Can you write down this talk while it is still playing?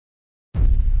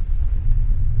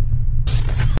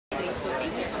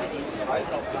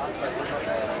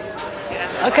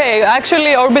Okay,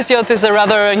 actually Orbis Yacht is a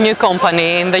rather new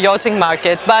company in the yachting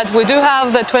market, but we do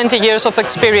have the 20 years of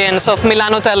experience of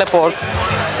Milano Teleport,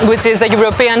 which is a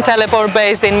European teleport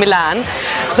based in Milan.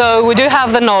 So we do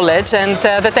have the knowledge and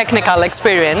the technical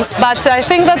experience, but I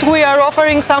think that we are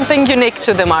offering something unique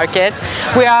to the market.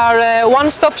 We are a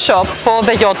one-stop shop for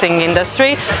the yachting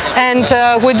industry, and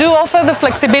we do offer the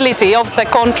flexibility of the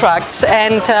contracts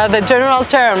and the general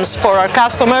terms for our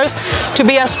customers to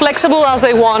be as flexible as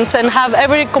they want and have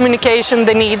every communication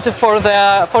they need for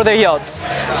their yachts.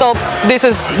 So this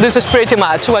is pretty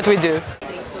much what we do.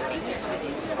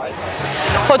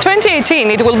 For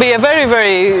 2018 it will be a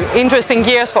very interesting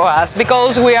year for us,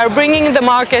 because we are bringing in the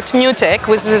market new tech,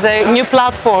 which is a new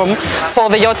platform for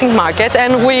the yachting market,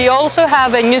 and we also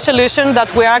have a new solution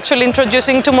that we are actually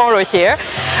introducing tomorrow here.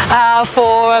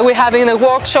 We're having the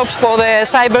workshops for the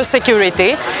cyber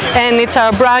security, and it's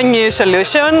our brand new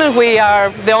solution. We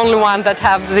are the only one that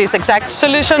have this exact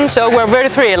solution, so we're very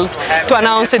thrilled to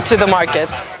announce it to the market.